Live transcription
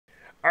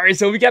Alright,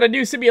 so we got a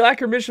new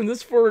simulacra mission.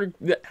 This for...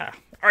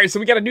 Alright, so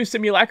we got a new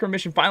simulacra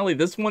mission finally.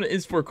 This one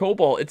is for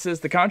Cobalt. It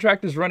says the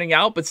contract is running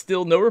out, but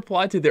still no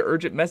reply to the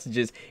urgent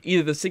messages.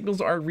 Either the signals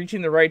aren't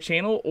reaching the right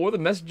channel, or the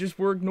messages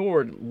were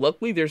ignored.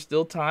 Luckily, there's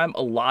still time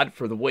allotted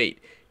for the wait.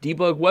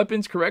 Debug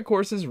weapons, correct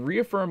courses,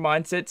 reaffirm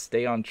mindset,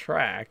 stay on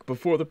track.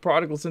 Before the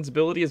prodigal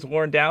sensibility is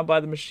worn down by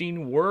the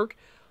machine work,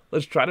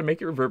 let's try to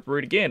make it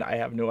reverberate again. I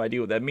have no idea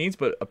what that means,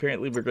 but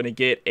apparently we're going to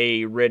get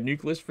a red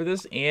nucleus for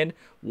this and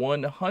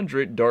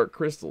 100 dark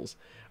crystals.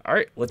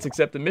 Alright, let's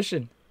accept the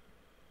mission.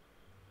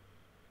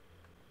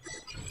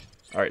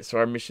 Alright, so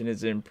our mission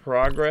is in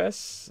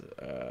progress.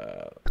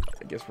 I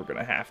guess we're going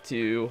to have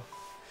to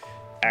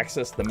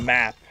access the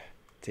map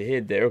to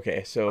head there.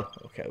 Okay,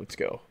 let's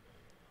go.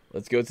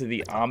 Let's go to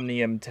the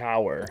Omnium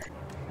Tower.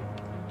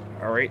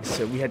 Alright,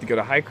 so we had to go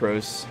to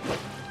Hykros.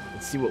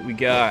 Let's see what we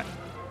got.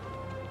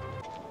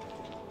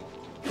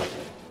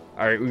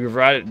 Alright, we've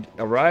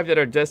arrived at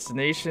our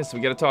destination, so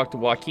we gotta talk to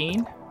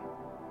Joaquin.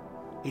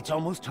 It's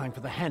almost time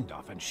for the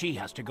handoff, and she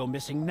has to go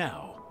missing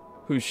now.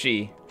 Who's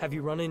she? Have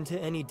you run into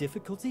any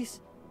difficulties?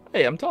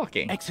 Hey, I'm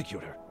talking.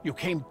 Executor, you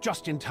came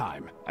just in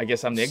time. I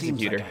guess I'm the Seems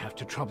executor. like I have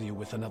to trouble you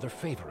with another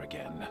favor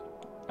again.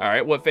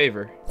 Alright, what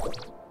favor?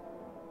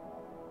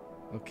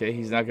 Okay,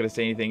 he's not gonna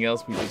say anything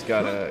else. We just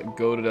gotta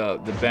go to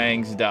the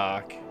Bangs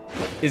dock.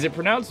 Is it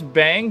pronounced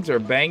Bangs or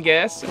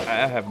Bangas?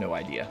 I have no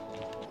idea.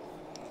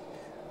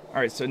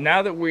 Alright, so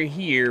now that we're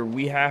here,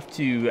 we have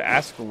to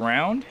ask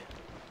around.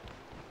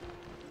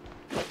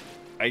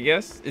 I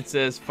guess it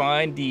says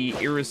find the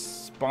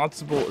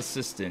irresponsible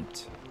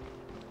assistant.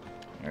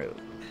 Alright,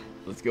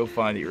 let's go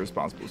find the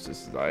irresponsible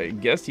assistant. I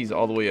guess he's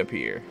all the way up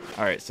here.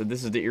 Alright, so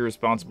this is the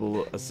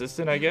irresponsible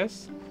assistant, I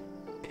guess.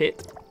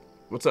 Pitt.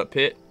 What's up,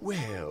 Pitt?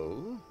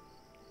 Well,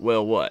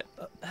 what?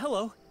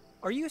 Hello.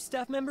 Are you a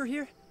staff member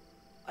here?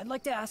 I'd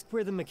like to ask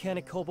where the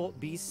mechanic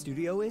Cobalt-B's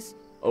studio is.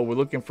 Oh, we're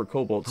looking for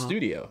Cobalt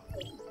Studio.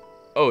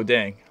 Oh,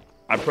 dang.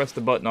 I pressed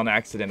the button on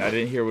accident. I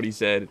didn't hear what he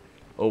said.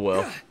 Oh,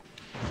 well.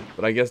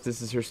 But I guess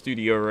this is her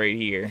studio right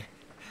here.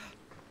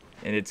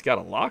 And it's got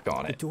a lock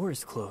on The it. door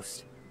is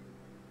closed,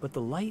 but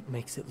the light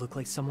makes it look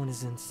like someone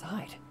is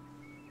inside.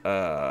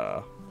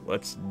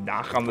 Let's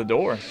knock on the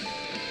door.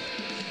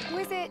 Who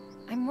is it?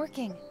 I'm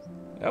working.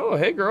 Oh,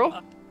 hey,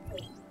 girl.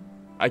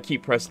 I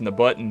keep pressing the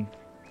button.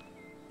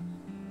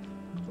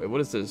 Wait, what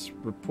is this?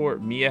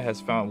 Report Mia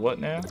has found what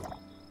now?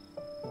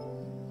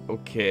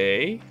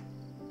 Okay.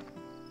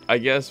 I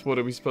guess what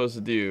are we supposed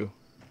to do?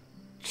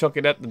 Chuck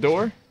it at the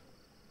door?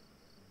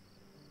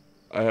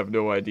 I have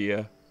no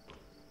idea.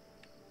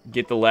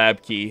 Get the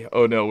lab key.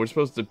 Oh no, we're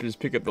supposed to just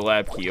pick up the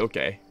lab key.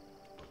 Okay.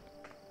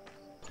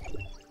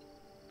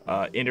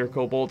 Enter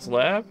Cobalt's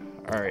lab?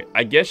 Alright,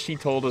 I guess she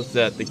told us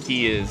that the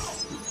key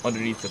is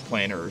underneath the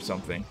planner or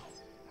something.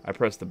 I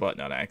pressed the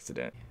button on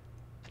accident.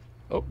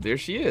 Oh, there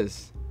she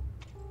is.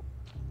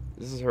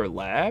 This is her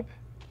lab?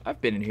 I've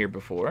been in here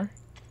before.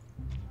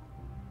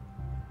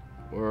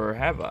 Or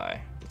have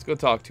I? Let's go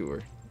talk to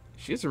her.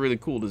 She has a really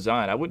cool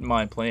design. I wouldn't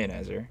mind playing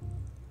as her.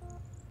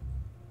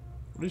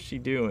 What is she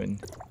doing?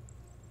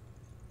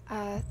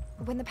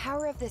 When the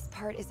power of this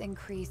part is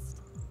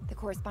increased, the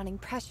corresponding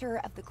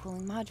pressure of the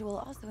cooling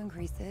module also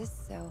increases,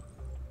 so...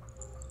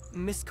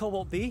 Miss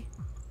Cobalt-B?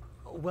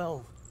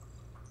 Well...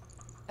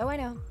 Oh, I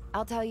know.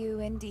 I'll tell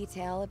you in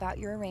detail about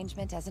your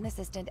arrangement as an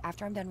assistant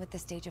after I'm done with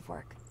this stage of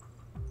work.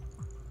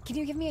 Can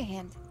you give me a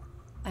hand?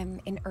 I'm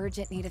in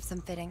urgent need of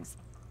some fittings.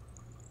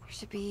 There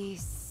should be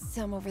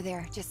some over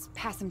there. Just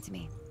pass them to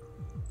me.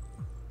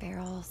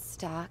 Barrel,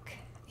 stock,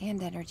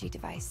 and energy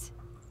device.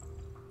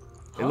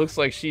 It looks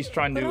like she's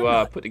trying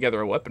to put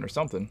together a weapon or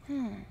something.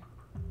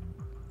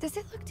 Does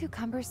it look too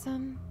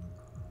cumbersome?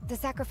 The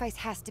sacrifice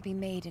has to be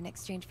made in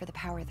exchange for the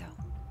power, though.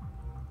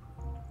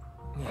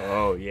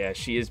 Oh, yeah,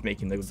 she is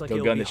making the Looks like gun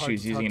it'll be that she hard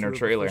was to using talk in to her her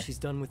trailer. before she's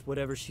done with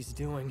whatever she's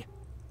doing.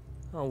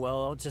 Oh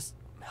well, I'll just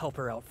help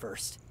her out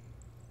first.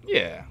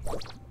 Yeah.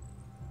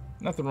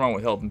 Nothing wrong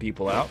with helping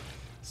people out.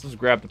 Let's just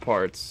grab the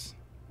parts.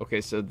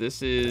 Okay, so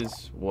this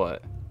is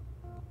what?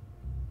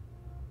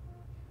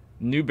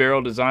 New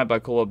barrel designed by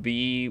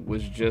Cobalt-b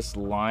was just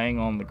lying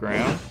on the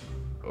ground.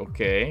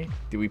 Okay.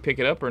 Did we pick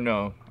it up or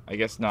no? I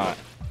guess not.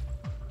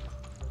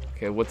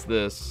 Okay, what's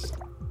this?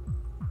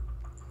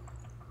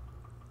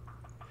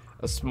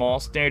 A small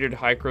standard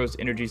Hykros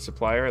energy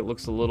supplier. It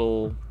looks a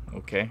little...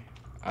 Okay.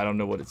 I don't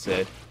know what it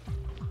said.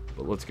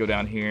 But let's go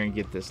down here and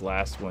get this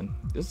last one.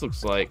 This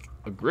looks like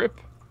a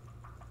grip.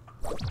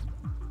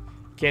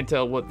 Can't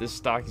tell what this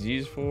stock is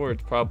used for.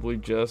 It's probably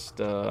just...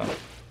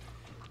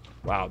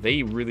 Wow,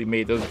 they really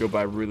made those go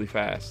by really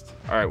fast.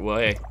 Alright, well,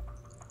 hey.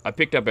 I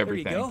picked up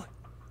everything. There you go.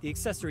 The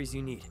accessories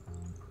you need.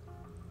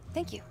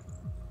 Thank you.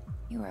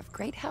 You are of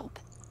great help.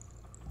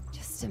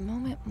 Just a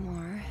moment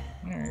more.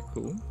 Alright,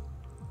 cool.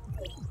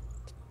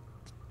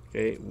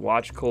 Okay,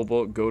 watch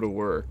Cobalt go to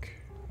work.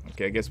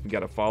 Okay, I guess we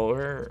gotta follow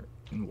her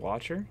and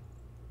watch her.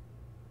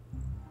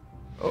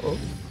 Uh-oh.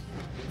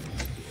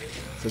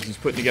 So she's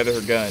putting together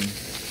her gun.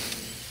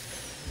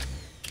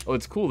 Oh,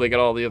 it's cool. They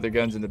got all the other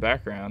guns in the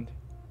background.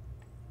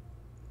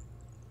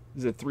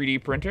 Is it a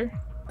 3D printer?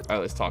 All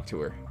right, let's talk to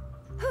her.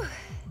 Whew.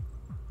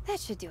 That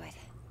should do it.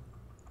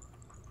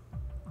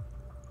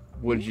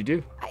 What did you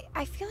do?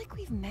 I feel like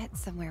we've met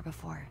somewhere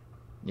before.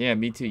 Yeah,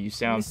 me too. You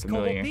sound Miss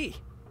familiar. Cobalt-b.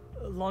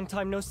 Long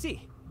time no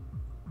see.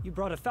 You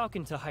brought a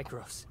falcon to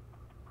Hykros.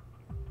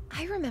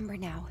 I remember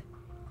now.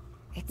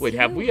 It's Wait,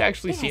 have you. we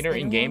actually It seen has her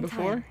been in a game long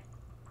before? time.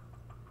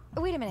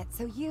 Wait a minute,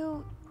 so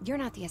you're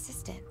not the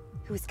assistant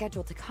who was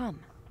scheduled to come.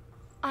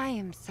 I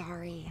am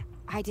sorry.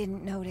 I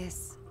didn't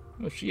notice.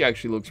 Well, she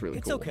actually looks really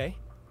It's cool. okay.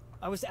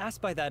 I was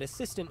asked by that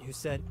assistant who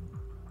said,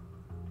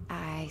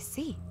 I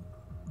see.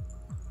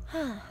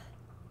 Huh.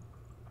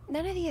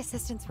 None of the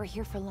assistants were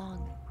here for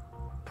long.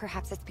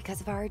 Perhaps it's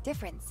because of our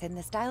difference in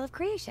the style of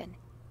creation.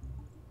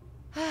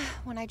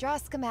 When I draw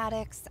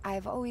schematics,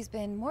 I've always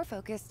been more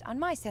focused on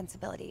my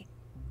sensibility,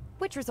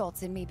 which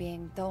results in me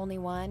being the only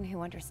one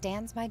who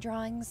understands my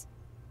drawings.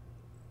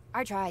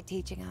 I tried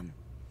teaching them,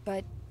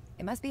 but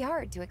it must be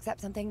hard to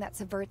accept something that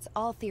subverts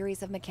all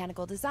theories of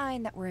mechanical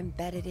design that were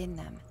embedded in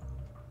them.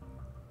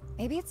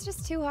 Maybe it's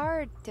just too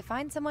hard to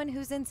find someone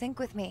who's in sync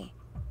with me.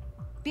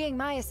 Being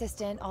my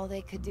assistant, all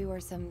they could do are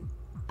some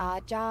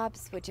odd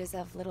jobs, which is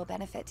of little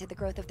benefit to the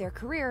growth of their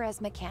career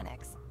as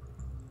mechanics.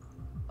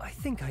 I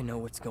think I know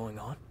what's going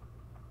on.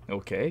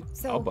 Okay,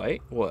 So, I'll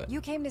bite. What? You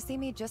came to see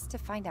me just to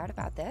find out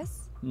about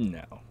this?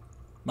 No. Oh,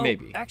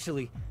 Maybe.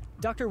 actually,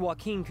 Dr.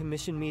 Joaquin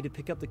commissioned me to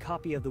pick up the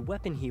copy of the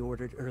weapon he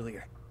ordered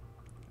earlier.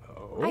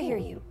 Oh. I hear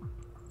you.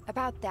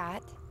 About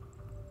that,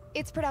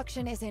 its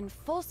production is in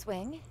full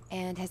swing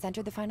and has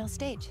entered the final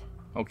stage.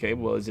 Okay,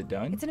 well, is it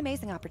done? It's an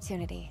amazing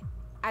opportunity.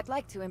 I'd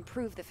like to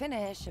improve the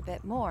finish a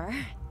bit more.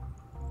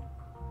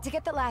 To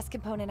get the last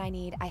component I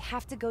need, I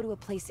have to go to a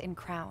place in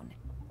Crown.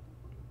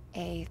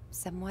 A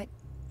somewhat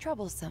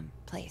troublesome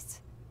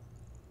place.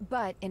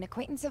 But an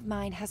acquaintance of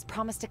mine has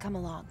promised to come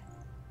along.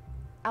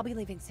 I'll be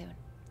leaving soon.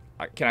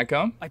 Can I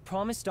come? I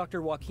promised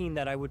Dr. Joaquin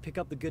that I would pick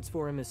up the goods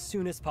for him as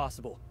soon as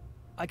possible.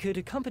 I could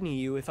accompany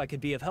you if I could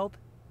be of help.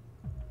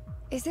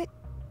 Is it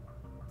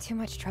too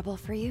much trouble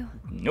for you?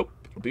 Nope.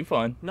 It'll be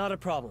fun. Not a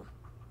problem.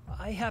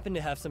 I happen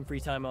to have some free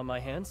time on my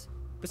hands.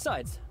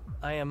 Besides,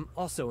 I am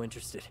also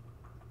interested.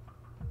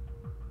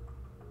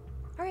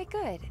 Alright,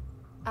 good.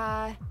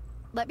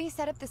 Let me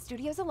set up the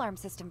studio's alarm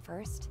system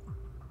first.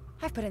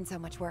 I've put in so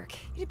much work.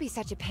 It'd be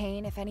such a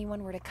pain if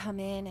anyone were to come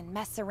in and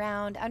mess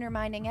around,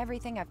 undermining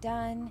everything I've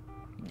done.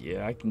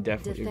 Yeah, I can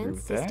definitely agree Defense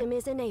with that. system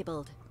is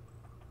enabled.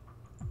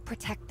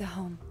 Protect the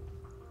home.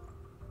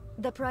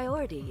 The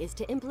priority is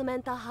to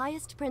implement the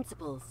highest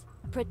principles.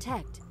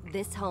 Protect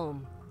this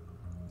home.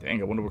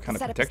 Dang, I wonder what kind of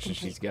Setup is protection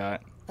she's complete.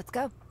 got. Let's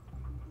go.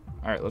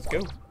 Alright, let's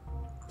go.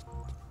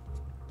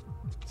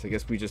 So I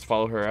guess we just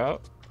follow her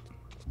out.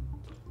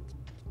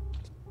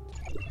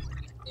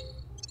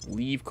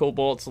 Leave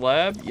Cobalt's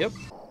lab. Yep.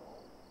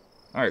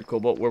 Alright,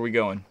 Cobalt, where are we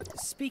going?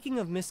 Speaking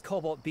of Miss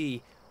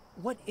Cobalt-b,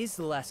 what is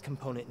the last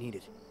component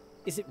needed?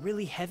 Is it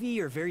really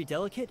heavy or very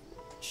delicate?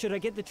 Should I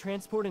get the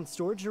transport and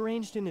storage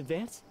arranged in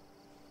advance?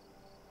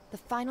 The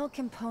final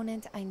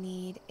component I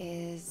need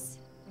is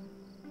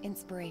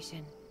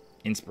inspiration.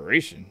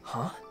 Inspiration.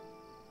 Huh?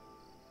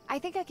 I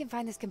think I can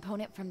find this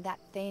component from that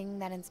thing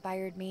that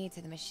inspired me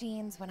to the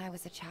machines when I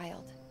was a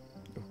child.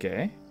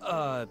 Okay.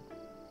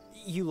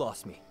 You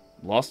lost me.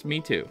 Lost me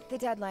too. The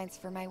deadlines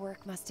for my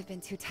work must have been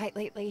too tight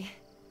lately.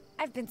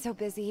 I've been so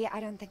busy, I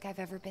don't think I've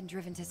ever been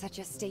driven to such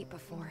a state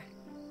before.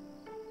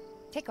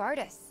 Take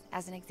artists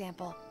as an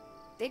example.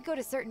 They'd go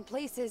to certain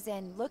places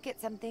and look at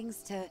some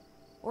things to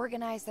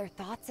organize their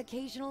thoughts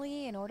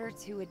occasionally in order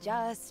to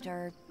adjust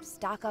or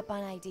stock up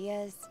on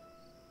ideas.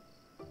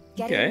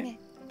 Getting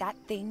that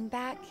thing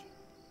back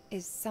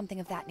is something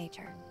of that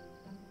nature.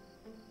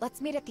 Let's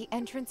meet at the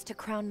entrance to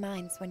Crown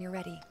Mines when you're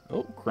ready.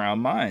 Oh, Crown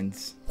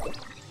Mines.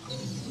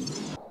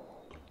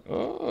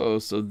 Oh,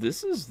 so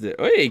this is the...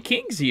 Oh, hey,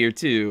 King's here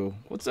too.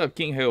 What's up,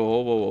 King? Hey,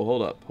 whoa,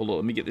 hold up. Hold on,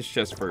 let me get this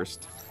chest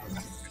first.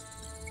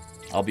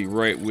 I'll be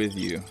right with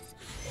you.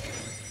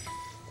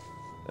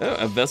 Oh,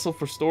 a vessel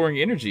for storing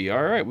energy.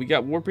 All right, we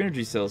got warp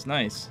energy cells.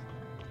 Nice.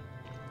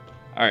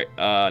 All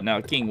right,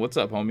 now, King, what's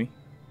up, homie?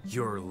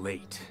 You're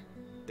late.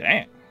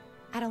 Damn.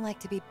 I don't like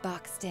to be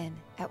boxed in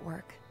at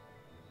work.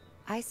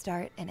 I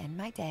start and end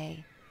my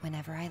day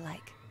whenever I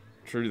like.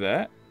 True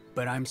that.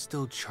 But I'm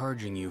still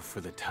charging you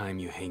for the time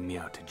you hang me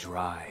out to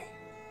dry.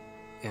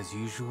 As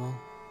usual,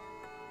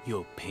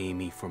 you'll pay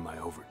me for my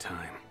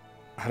overtime.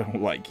 I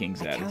don't like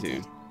King's I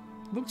attitude. counted.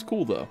 Looks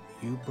cool, though.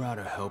 You brought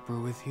a helper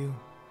with you?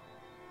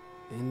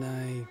 And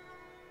I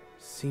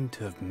seem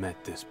to have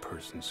met this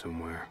person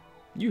somewhere.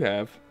 You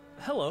have.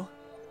 Hello.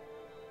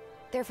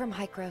 They're from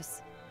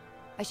Hykros.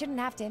 I shouldn't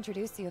have to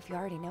introduce you if you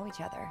already know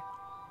each other.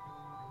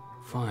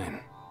 Fine.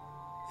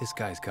 This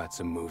guy's got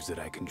some moves that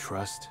I can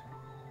trust.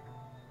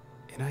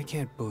 And I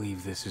can't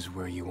believe this is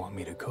where you want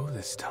me to go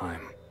this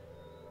time.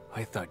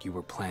 I thought you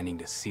were planning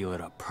to seal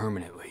it up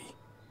permanently.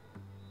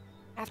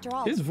 After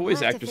all, His I'll voice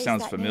have to actor face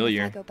sounds that name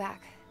familiar. if I go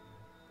back.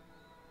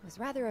 I was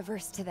rather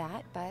averse to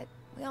that, but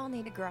we all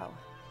need to grow.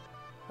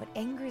 What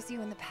angers you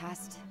in the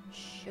past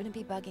shouldn't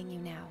be bugging you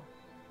now.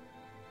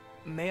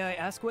 May I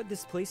ask what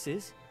this place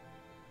is?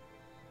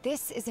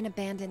 This is an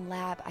abandoned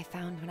lab I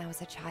found when I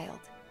was a child.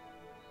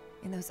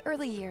 In those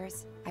early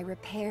years, I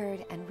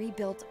repaired and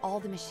rebuilt all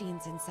the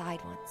machines inside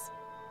once.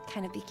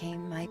 Kind of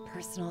became my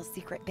personal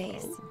secret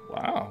base. Oh,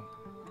 wow.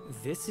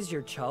 This is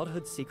your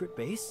childhood secret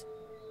base?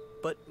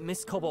 But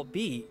Miss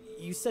Cobalt-b,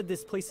 you said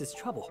this place is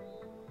trouble.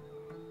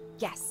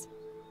 Yes.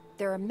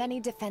 There are many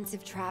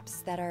defensive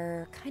traps that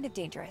are kind of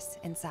dangerous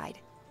inside.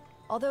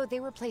 Although they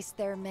were placed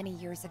there many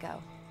years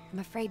ago, I'm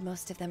afraid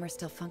most of them are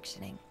still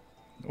functioning.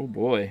 Oh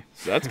boy,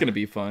 so that's gonna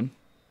be fun.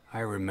 I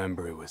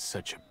remember it was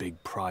such a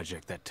big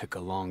project that took a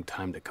long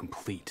time to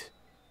complete.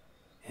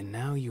 And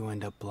now you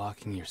end up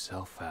blocking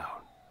yourself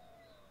out.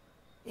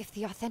 If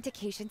the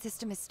authentication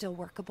system is still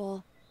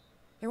workable,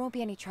 there won't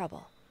be any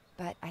trouble.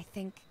 But I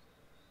think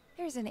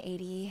there's an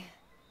 80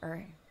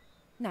 or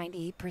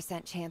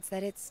 90% chance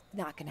that it's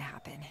not gonna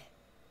happen.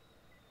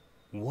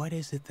 What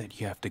is it that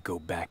you have to go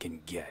back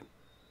and get?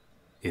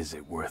 Is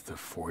it worth a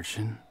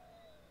fortune?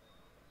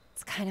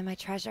 It's kind of my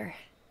treasure.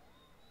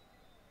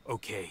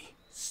 Okay,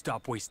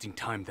 stop wasting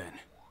time then.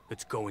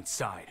 Let's go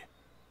inside.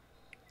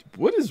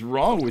 What is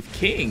wrong with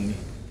King?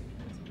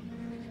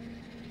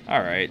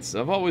 Alright, so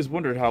I've always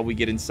wondered how we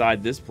get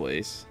inside this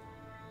place.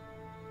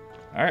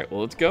 Alright,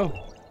 well, let's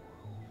go.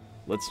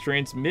 Let's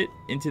transmit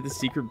into the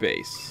secret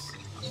base.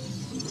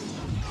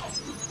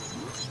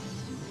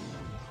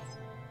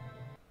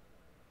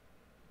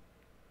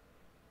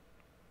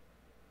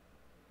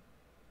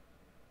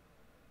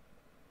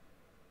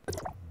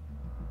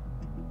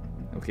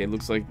 Okay,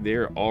 looks like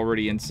they're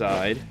already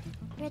inside.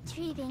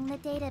 Retrieving the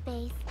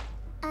database.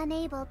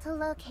 Unable to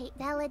locate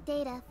valid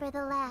data for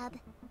the lab.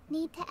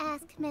 Need to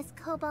ask Miss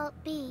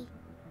Cobalt-b.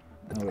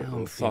 Oh, Now I'm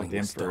we'll talk feeling to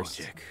him first.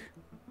 nostalgic.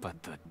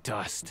 But the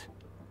dust.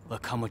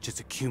 Look how much it's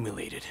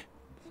accumulated.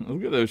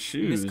 Look at those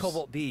shoes. Miss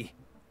Cobalt-b,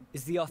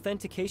 is the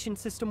authentication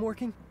system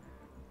working?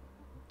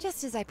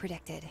 Just as I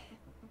predicted.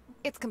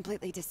 It's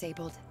completely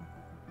disabled.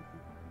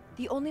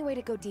 The only way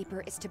to go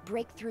deeper is to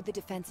break through the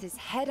defenses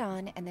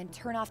head-on and then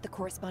turn off the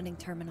corresponding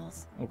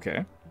terminals.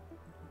 Okay.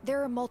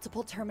 There are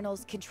multiple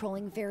terminals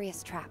controlling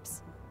various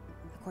traps.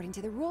 According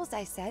to the rules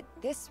I set,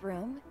 this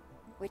room,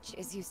 which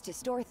is used to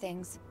store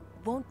things,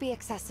 won't be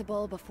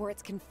accessible before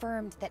it's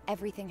confirmed that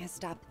everything has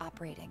stopped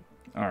operating.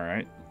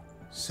 Alright.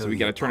 So we the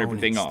gotta turn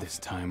everything opponents off. this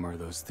time are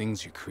those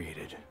things you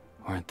created,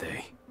 aren't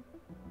they?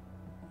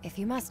 If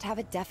you must have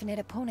a definite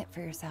opponent for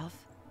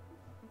yourself,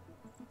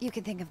 you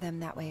can think of them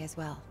that way as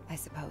well, I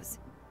suppose.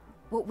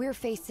 What we're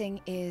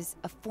facing is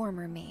a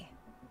former me.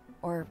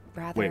 Or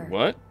rather... Wait,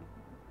 what?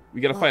 We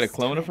gotta fight a lost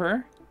clone of time.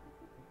 her?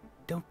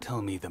 Don't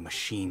tell me the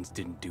machines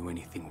didn't do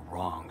anything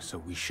wrong, so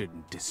we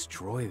shouldn't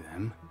destroy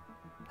them.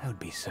 That would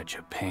be such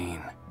a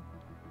pain.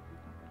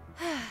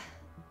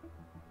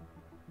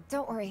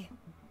 Don't worry.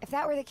 If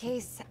that were the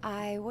case,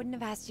 I wouldn't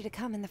have asked you to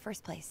come in the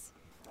first place.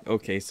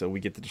 Okay, so we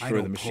get to I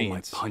destroy don't the pull my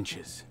machines.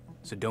 punches,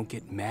 so don't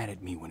get mad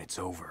at me when it's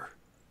over.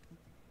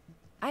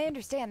 I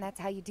understand that's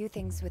how you do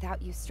things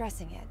without you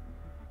stressing it.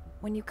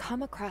 When you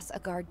come across a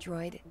guard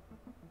droid,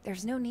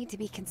 there's no need to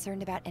be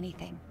concerned about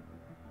anything.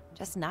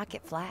 Just knock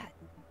it flat.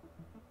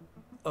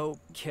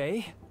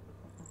 Okay.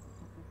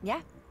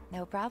 Yeah,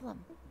 no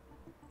problem.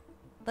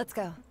 Let's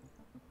go.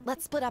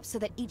 Let's split up so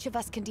that each of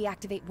us can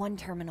deactivate one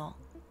terminal.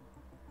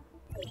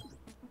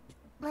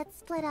 Let's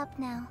split up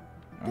now.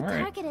 The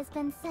Alright. target has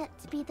been set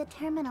to be the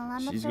terminal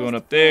on the She's first going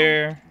up floor.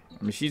 there.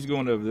 I mean, she's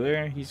going over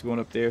there. He's going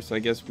up there. So I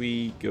guess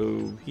we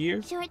go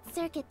here. Short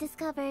circuit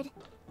discovered.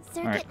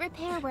 Circuit Alright.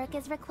 repair work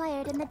is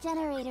required in the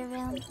generator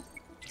room.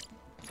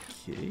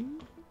 Okay.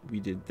 We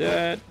did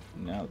that.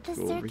 Now The let's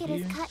go over circuit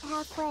here. is cut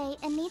halfway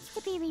and needs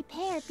to be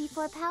repaired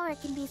before power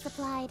can be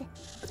supplied.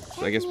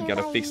 So I guess we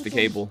gotta fix the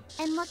cable.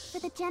 And look for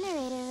the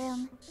generator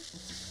room.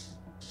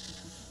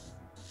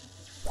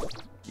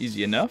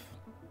 Easy enough.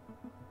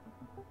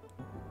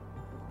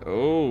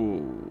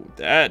 Oh,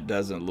 that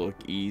doesn't look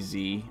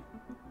easy.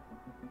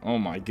 Oh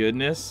my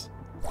goodness.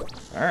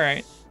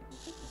 Alright.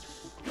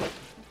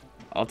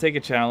 I'll take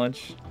a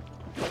challenge.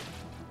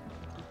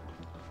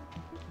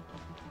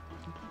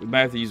 We might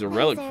have to use a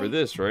relic for Wizard.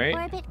 this, right?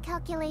 Orbit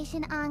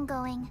calculation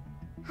ongoing.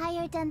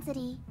 Higher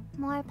density,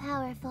 more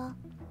powerful.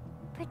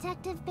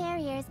 Protective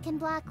barriers can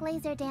block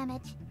laser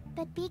damage,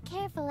 but be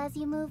careful as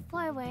you move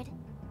forward.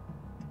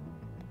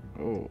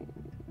 Oh.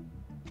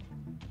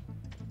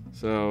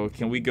 So,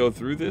 can we go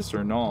through this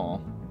or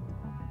no?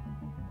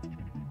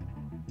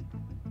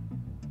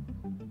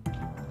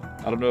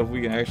 I don't know if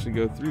we can actually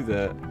go through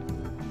that.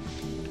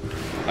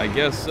 I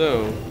guess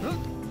so.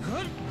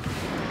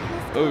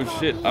 Oh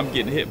shit, I'm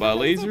getting hit by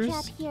Laser lasers?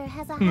 trap here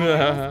has a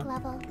high risk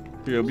level.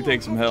 Here, let me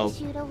take some health.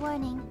 Issued a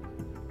warning.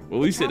 Well,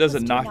 at least it The trap was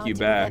doesn't turned knock on you to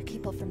prevent back.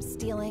 people from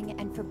stealing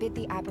and forbid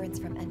the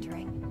aberrants from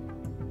entering.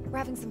 We're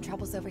having some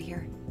troubles over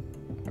here.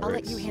 I'll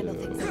Alright, let you handle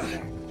so- things over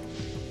there.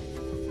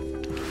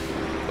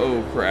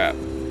 Oh crap.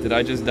 Did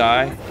I just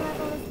die? Risk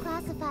level is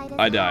classified as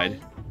I died.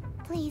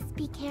 high. Please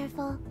be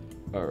careful.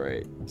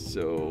 Alright,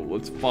 so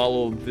let's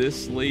follow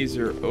this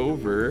laser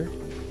over.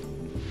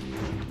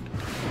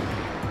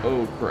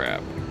 Oh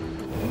crap.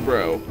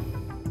 Bro,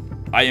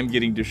 I am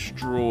getting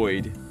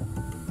destroyed.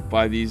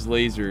 by these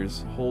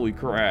lasers. Holy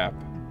crap.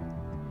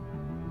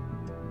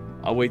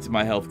 I'll wait till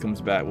my health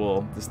comes back.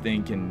 Well, this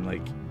thing can,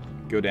 like,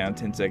 go down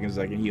 10 seconds.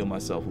 I can heal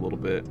myself a little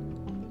bit.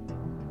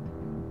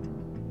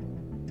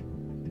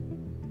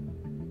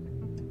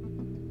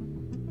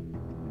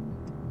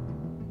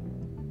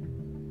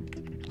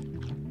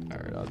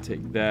 Alright, I'll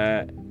take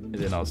that. And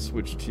then I'll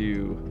switch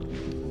to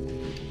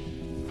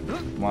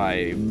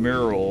my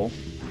Merrill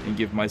and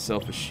give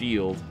myself a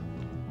shield.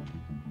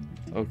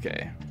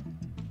 Okay.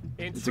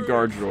 It's a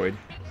guard droid.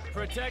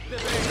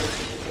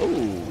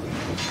 Oh.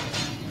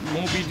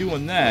 Won't be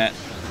doing that.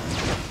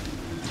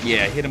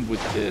 Yeah, hit him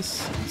with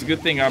this. It's a good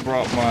thing I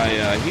brought my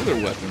healer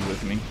weapon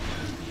with me.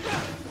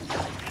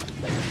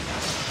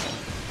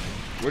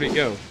 Where'd it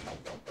go?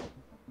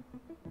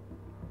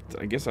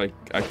 I guess I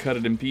cut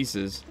it in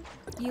pieces.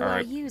 You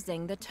are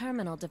using the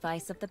terminal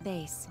device of the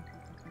base.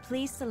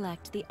 Please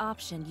select the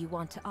option you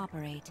want to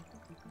operate.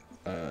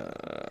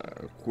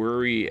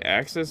 Query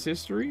access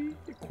history,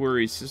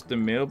 query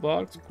system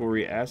mailbox,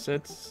 query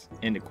assets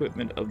and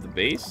equipment of the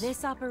base.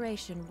 This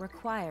operation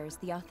requires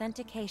the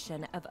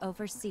authentication of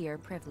overseer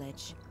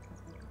privilege.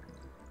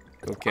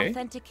 Okay.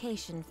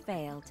 Authentication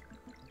failed.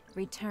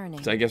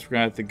 Returning. So I guess we're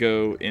gonna have to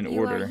go in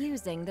order. You are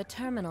using the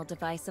terminal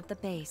device of the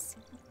base.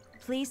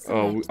 Please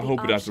Oh, select I hope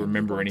the we don't have to option you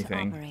remember want to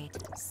anything. operate.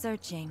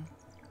 Searching.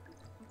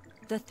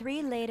 The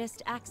 3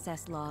 latest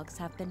access logs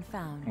have been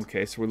found.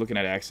 Okay, so we're looking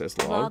at access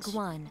logs. Log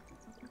 1.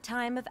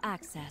 Time of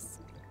access.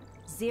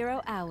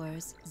 0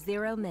 hours,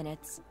 0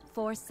 minutes,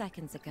 4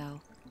 seconds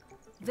ago.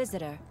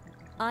 Visitor.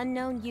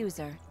 Unknown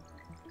user.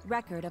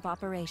 Record of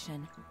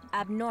operation.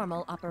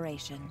 Abnormal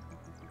operation.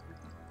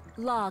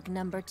 Log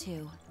number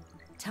 2.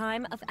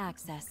 Time of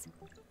access.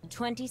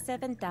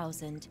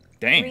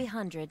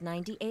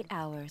 27,398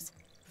 hours,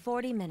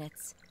 40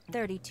 minutes,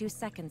 32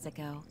 seconds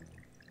ago.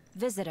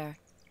 Visitor.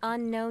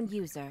 Unknown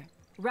user.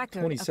 Record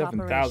of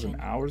 27,000 operation.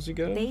 hours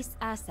ago? Base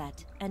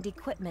asset and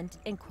equipment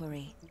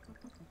inquiry.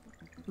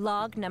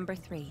 Log number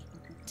 3.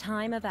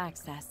 Time of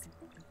access.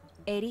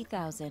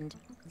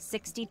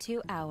 80,062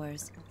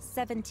 hours,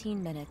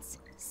 17 minutes,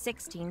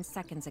 16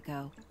 seconds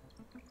ago.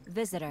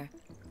 Visitor.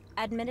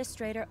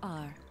 Administrator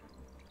R.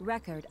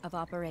 Record of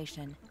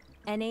operation.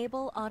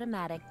 Enable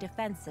automatic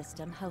defense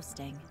system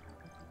hosting.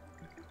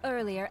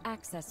 Earlier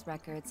access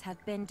records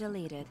have been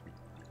deleted.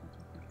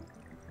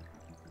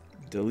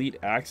 Delete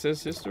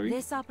access history?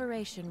 This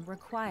operation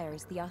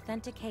requires the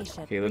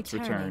authentication. Okay, let's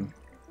return.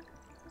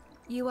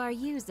 You are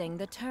using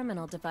the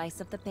terminal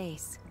device of the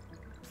base.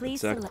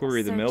 Please Let's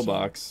query the searching.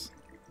 mailbox.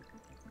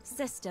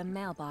 System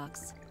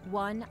mailbox.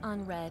 1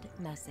 unread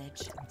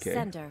message. Okay.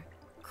 Sender.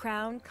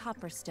 Crown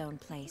Copperstone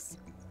Place.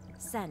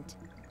 Sent.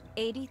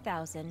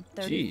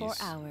 80,034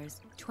 Jeez. hours,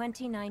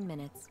 29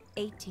 minutes,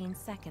 18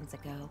 seconds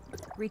ago.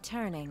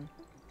 Returning.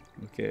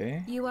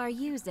 Okay. You are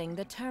using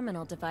the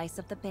terminal device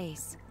of the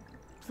base.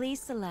 Please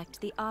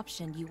select the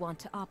option you want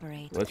to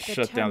operate. Let's The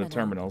shut down the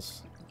terminal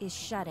terminals. Is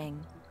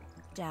shutting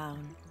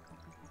down.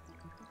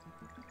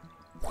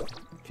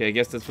 Okay, I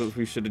guess that's what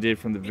we should have did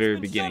from the very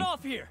beginning. Shut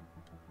off here.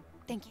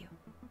 Thank you.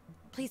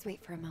 Please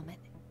wait for a moment.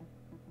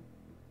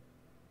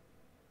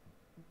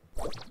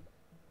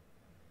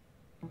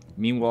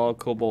 Meanwhile,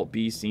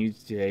 Cobalt-B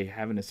seems to be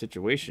having a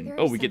situation. There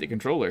Oh, are we get the some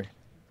controller.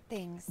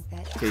 Things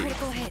that Okay.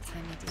 critical hit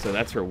time to do. So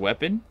that's her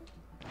weapon?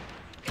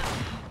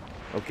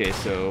 Okay,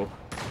 so...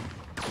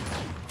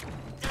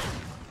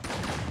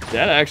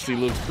 that actually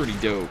looks pretty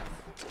dope.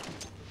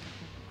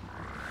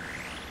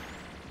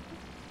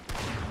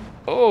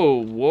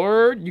 Oh,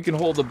 word! You can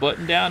hold the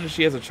button down and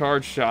she has a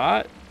charged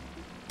shot?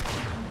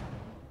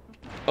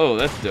 Oh,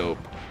 that's dope.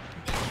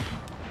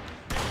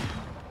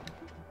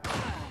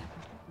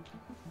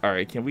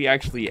 Alright, can we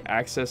actually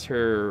access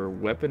her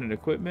weapon and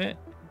equipment?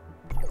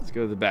 Let's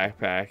go to the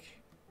backpack.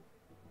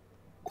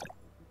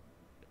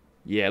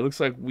 Yeah, it looks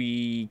like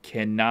we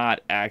cannot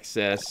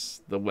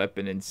access the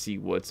weapon and see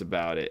what's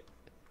about it.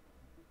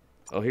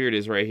 Oh, here it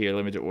is right here.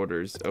 Limited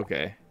orders.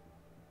 Okay.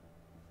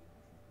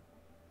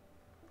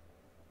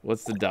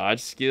 What's the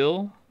dodge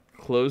skill?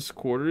 Close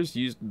quarters.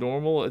 Use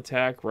normal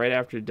attack right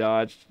after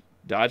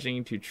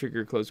dodging to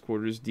trigger close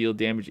quarters. Deal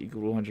damage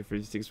equal to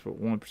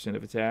 156.1%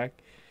 of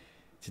attack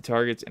to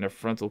targets in a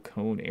frontal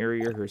cone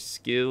area. Her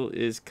skill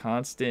is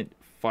constant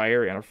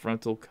fire in a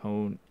frontal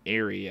cone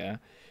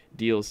area.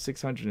 Deals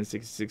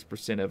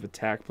 666% of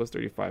attack plus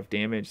 35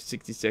 damage.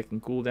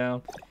 60-second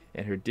cooldown.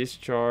 And her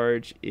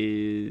discharge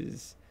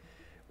is...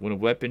 when a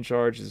weapon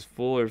charge is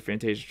full or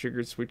Fantasia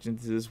triggered, switching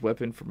to this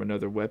weapon from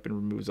another weapon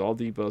removes all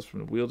debuffs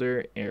from the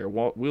wielder and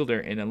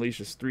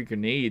unleashes 3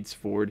 grenades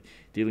forward,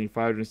 dealing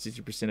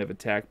 560% of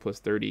attack plus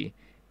 30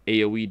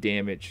 AoE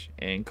damage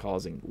and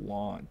causing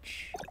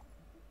launch.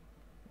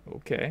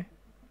 Okay.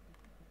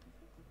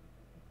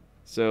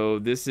 So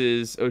this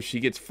is... oh, she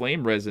gets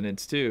flame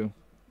resonance too.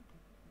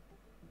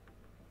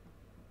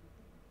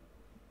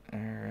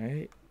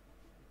 Alright.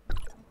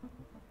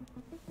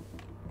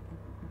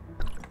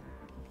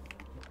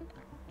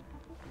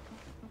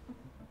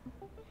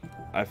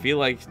 I feel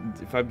like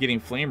if I'm getting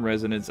flame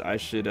resonance, I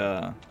should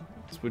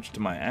switch to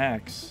my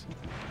axe.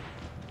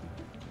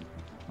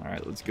 Alright,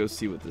 Alright, let's go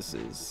see what this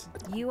is.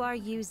 You are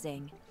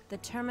using the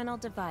terminal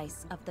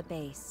device of the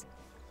base.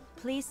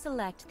 Please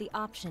select the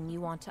option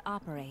you want to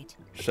operate.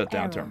 Shut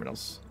down Error.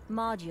 terminals.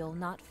 Module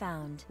not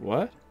found.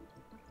 What?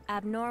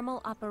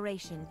 Abnormal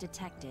operation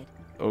detected.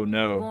 Oh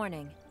no.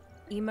 Warning.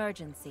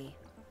 Emergency.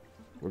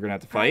 We're gonna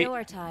have to fight?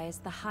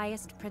 Prioritize the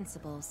highest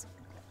principles.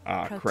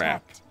 Ah, Protect.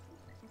 crap.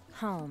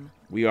 Home.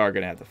 We are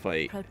gonna have to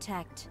fight.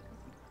 Protect.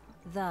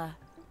 The.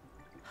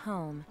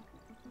 Home.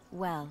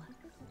 Well.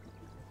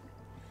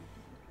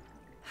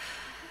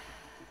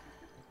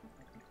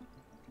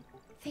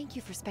 Thank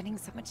you for spending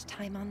so much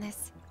time on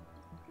this.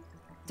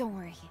 Don't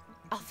worry,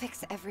 I'll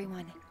fix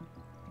everyone.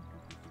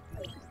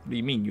 What do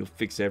you mean you'll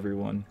fix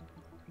everyone?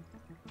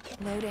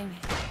 Loading.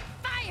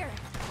 Fire!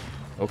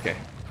 Okay.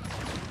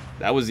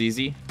 That was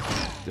easy.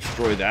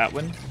 Destroy that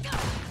one.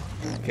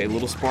 Okay,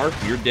 little spark,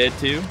 you're dead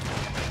too.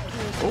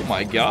 Oh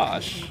my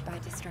gosh. By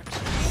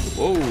destruction.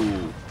 Whoa.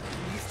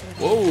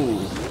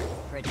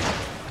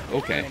 Whoa.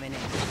 Okay.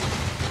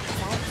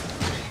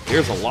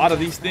 There's a lot of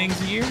these things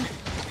here.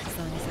 As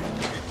long as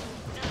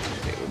I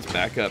Okay, let's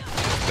back up.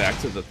 Back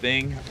to the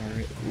thing.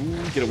 Alright.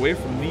 Ooh, get away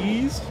from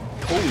these.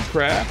 Holy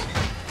crap.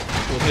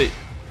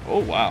 Oh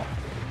wow.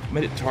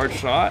 Made it charge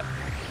shot.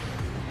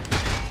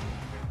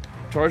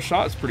 Charge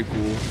shot is pretty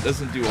cool.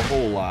 Doesn't do a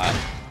whole lot.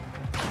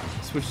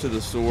 Switch to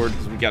the sword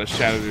because we gotta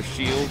shatter their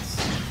shields.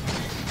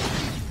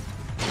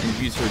 And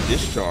use her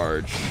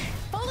discharge.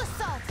 full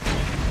assault.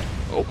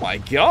 Oh my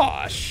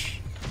gosh.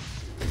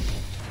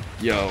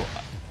 Yo.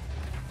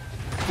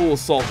 Full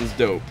assault is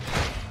dope.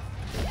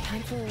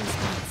 Time for a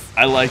response.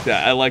 I like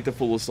that. I like the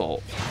full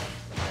assault.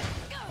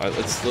 Alright,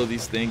 let's slow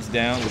these things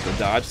down with the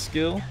dodge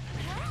skill.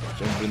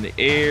 Jump in the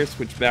air,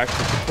 switch back to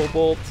the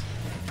Cobalt.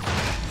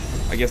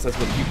 I guess that's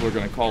what people are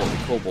going to call it,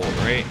 the Cobalt,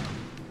 right?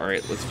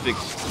 Alright, let's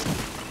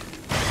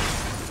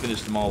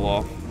finish them all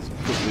off as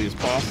quickly as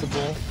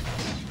possible.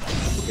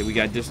 Okay, we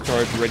got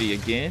discharge ready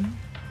again.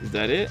 Is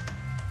that it?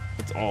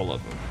 That's all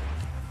of them.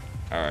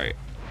 Alright.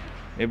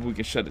 Maybe we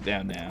can shut it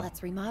down now.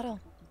 Let's remodel.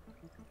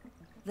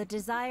 The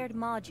desired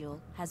module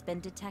has been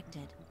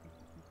detected.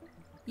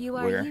 You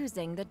are Where?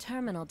 using the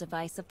terminal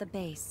device of the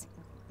base.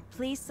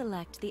 Please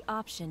select the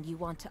option you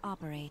want to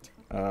operate.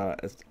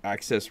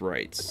 Access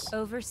rights.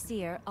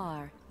 Overseer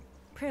R.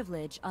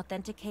 Privilege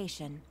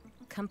authentication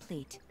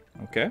complete.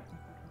 Okay.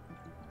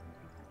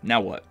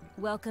 Now what?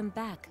 Welcome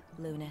back,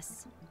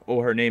 Lunas.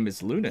 Oh, her name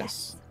is Lunas.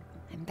 Yes,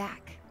 I'm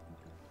back.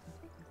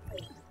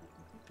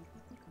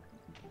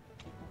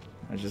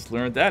 I just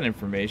learned that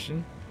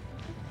information.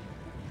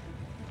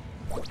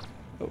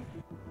 Oh.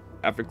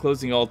 After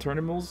closing all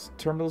terminals,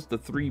 the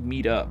three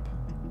meet up.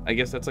 I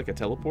guess that's like a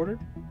teleporter?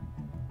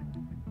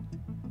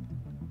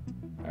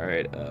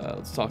 Alright,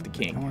 let's talk to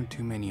There King. weren't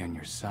too many on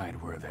your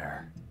side, were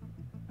there?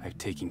 I've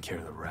taken care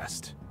of the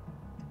rest.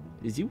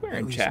 Is he At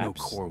wearing least chaps? no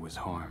core was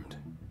harmed.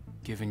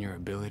 Given your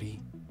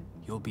ability,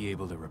 you'll be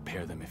able to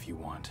repair them if you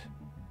want.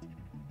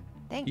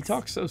 Thanks. He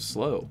talks so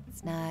slow.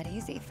 It's not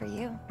easy for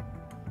you.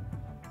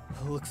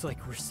 Looks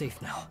like we're safe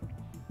now.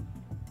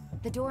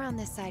 The door on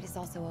this side is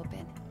also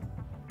open.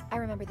 I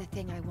remember the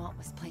thing I want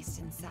was placed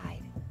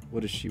inside.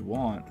 What does she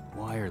want?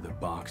 Why are the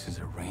boxes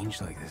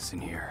arranged like this in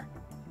here?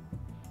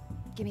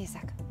 Give me a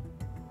sec.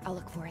 I'll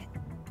look for it.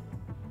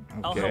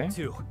 I'll Okay. help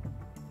too.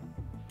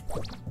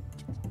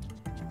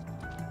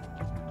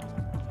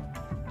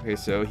 Okay,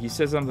 so he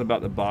says something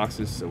about the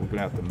boxes, so we're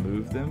gonna have to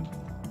move them.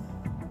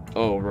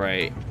 Oh,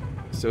 right.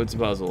 So it's a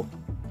puzzle.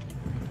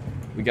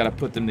 We gotta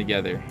put them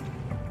together.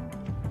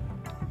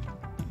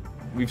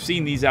 We've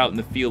seen these out in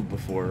the field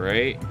before,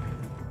 right?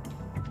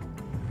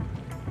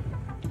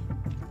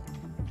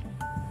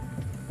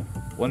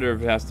 Wonder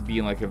if it has to be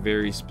in like a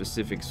very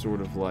specific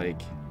sort of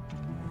like...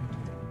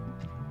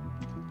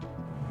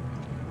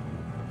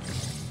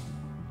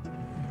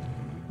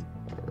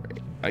 Alright,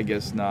 I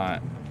guess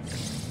not.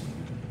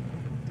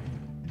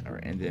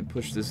 Alright, and then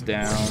push this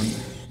down.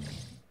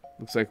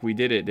 Looks like we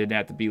did it. Didn't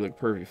have to be like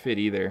perfect fit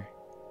either.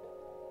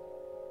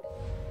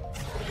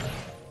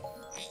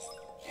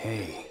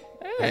 Hey,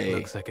 Hey. that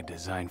looks like a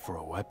design for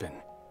a weapon.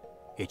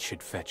 It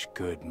should fetch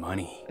good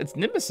money. It's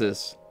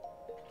Nemesis.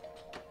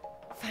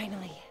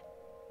 Finally.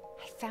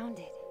 I found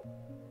it.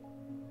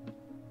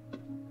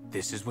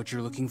 This is what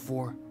you're looking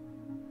for?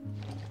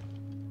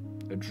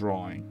 A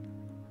drawing.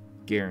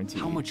 Guaranteed.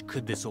 How much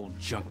could this old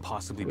junk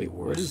possibly be Wait,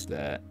 worth? what is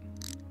that?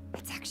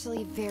 It's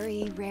actually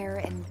very rare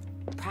and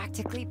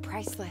practically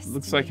priceless.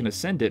 Looks to like me. an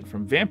Ascendant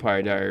from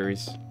Vampire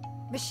Diaries.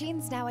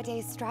 Machines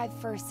nowadays strive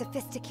for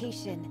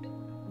sophistication,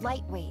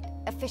 lightweight,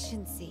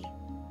 efficiency.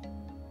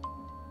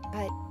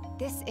 But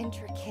this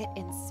intricate,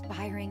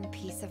 inspiring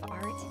piece of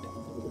art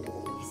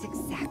is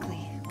exactly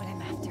what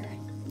I'm after.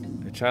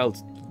 A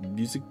child's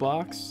music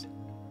box?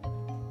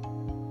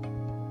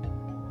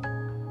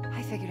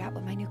 I figured out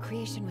what my new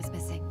creation was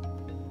missing.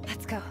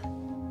 Let's go.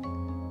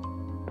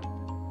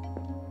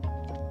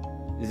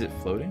 Is it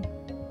floating?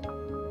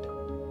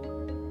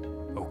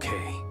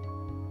 Okay.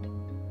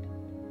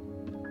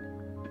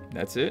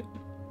 That's it?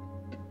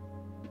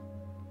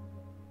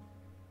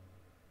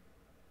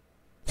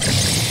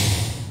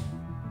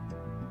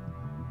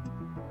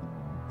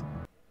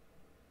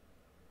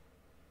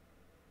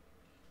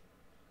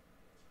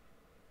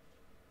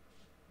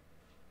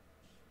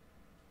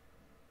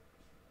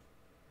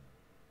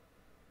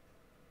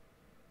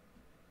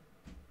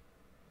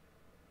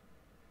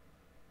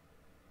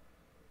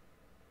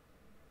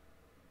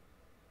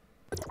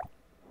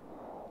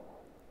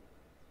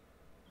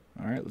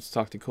 Alright, let's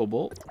talk to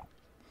Cobalt.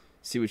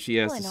 See what she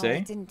has All to in all, say.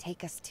 it didn't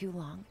take us too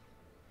long.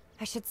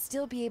 I should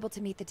still be able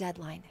to meet the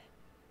deadline.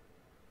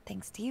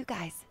 Thanks to you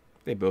guys.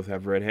 They both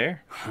have red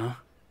hair. Huh?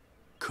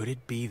 Could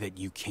it be that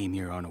you came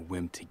here on a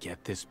whim to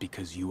get this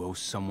because you owe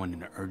someone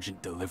an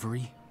urgent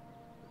delivery?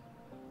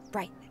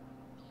 Right.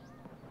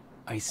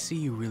 I see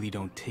you really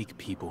don't take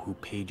people who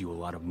paid you a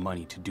lot of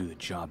money to do the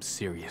job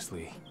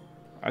seriously.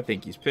 I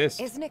think he's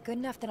pissed. Isn't it good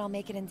enough that I'll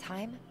make it in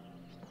time?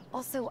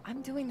 Also,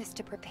 I'm doing this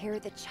to prepare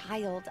the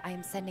child I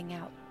am sending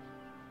out,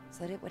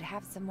 so that it would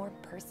have some more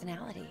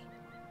personality.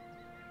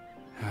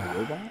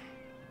 Robot?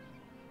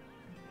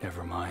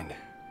 Never mind.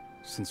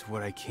 Since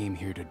what I came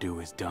here to do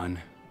is done,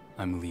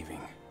 I'm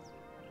leaving.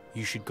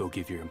 You should go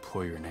give your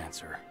employer an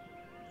answer.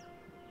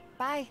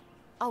 Bye.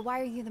 I'll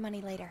wire you the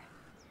money later.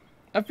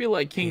 I feel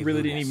like King Hey,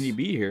 really didn't Lucas. even need to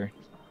be here.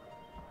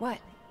 What?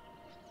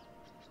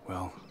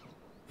 Well,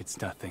 it's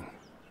nothing.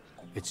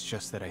 It's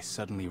just that I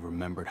suddenly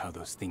remembered how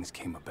those things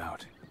came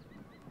about.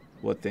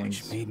 What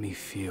things? Which made me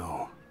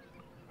feel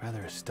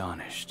rather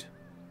astonished.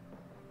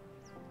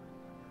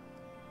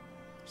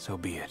 So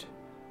be it.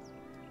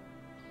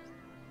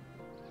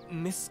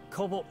 Miss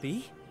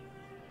Cobalt-b?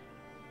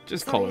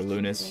 Just Sorry call her to keep you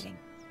Lunas. waiting.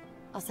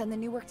 I'll send the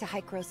new work to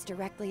Hycros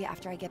directly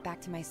after I get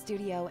back to my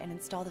studio and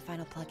install the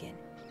final plugin.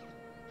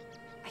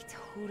 I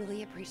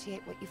totally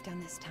appreciate what you've done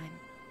this time.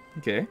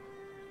 Okay.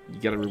 You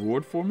got a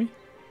reward for me?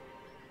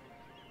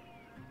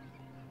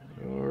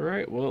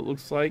 Alright, well, it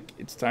looks like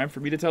it's time for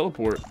me to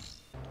teleport.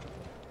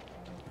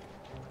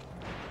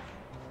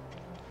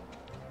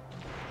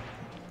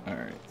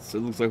 Alright, so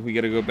it looks like we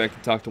gotta go back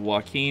and talk to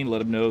Joaquin,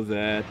 let him know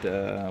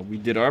that we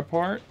did our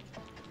part.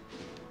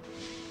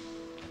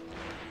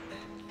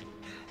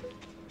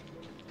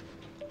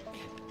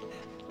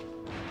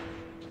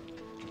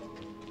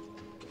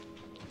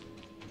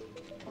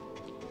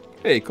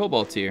 Hey,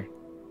 Cobalt's here.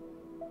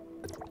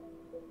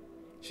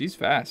 She's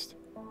fast.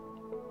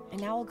 And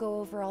now I'll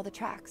go over all the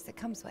tracks it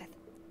comes with.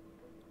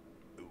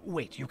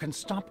 Wait, you can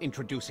stop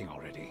introducing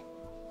already.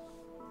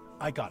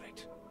 I got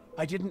it.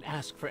 I didn't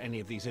ask for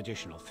any of these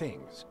additional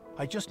things.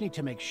 I just need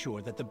to make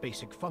sure that the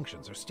basic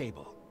functions are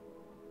stable.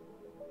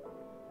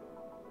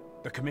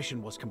 The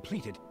commission was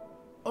completed.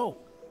 Oh,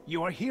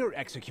 you are here,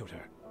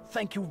 Executor.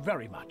 Thank you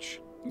very much.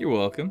 You're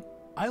welcome.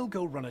 I'll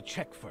go run a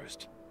check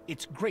first.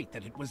 It's great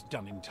that it was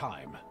done in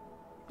time.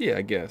 Yeah,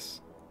 I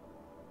guess.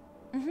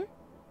 Mm-hmm.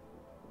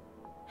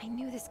 I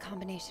knew this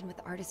combination with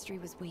artistry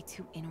was way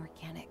too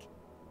inorganic.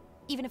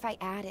 Even if I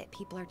add it,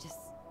 people are just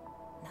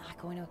not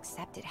going to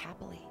accept it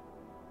happily.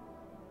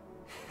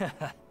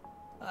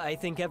 I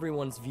think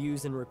everyone's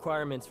views and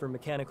requirements for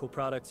mechanical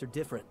products are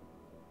different.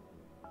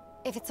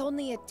 If it's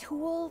only a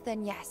tool,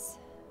 then yes.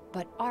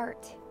 But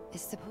art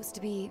is supposed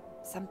to be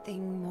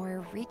something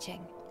more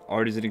reaching.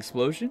 Art is an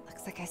explosion?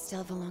 Looks like I still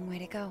have a long way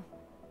to go.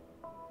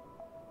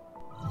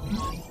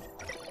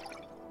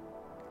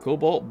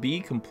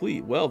 Cobalt-B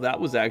complete. Well, that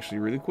was actually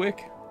really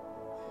quick.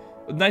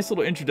 A nice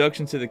little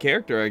introduction to the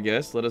character, I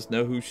guess. Let us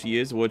know who she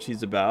is, what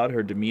she's about,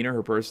 her demeanor,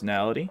 her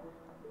personality.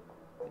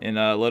 And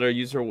let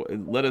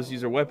us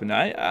use her weapon.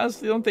 I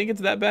honestly don't think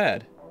it's that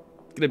bad.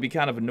 It's gonna be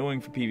kind of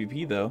annoying for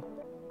PvP though.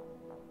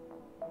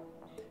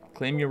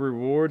 Claim your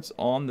rewards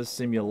on the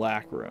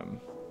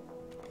simulacrum.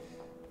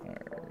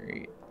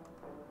 Alright.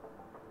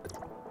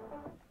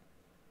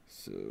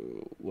 So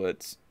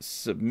let's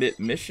submit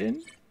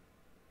mission.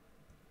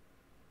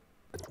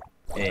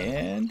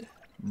 And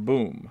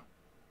boom.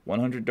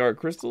 100 dark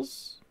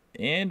crystals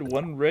and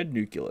 1 red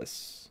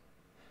nucleus.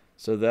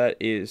 So that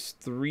is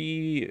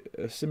 3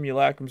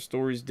 simulacrum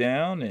stories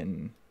down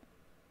and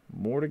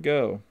more to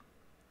go.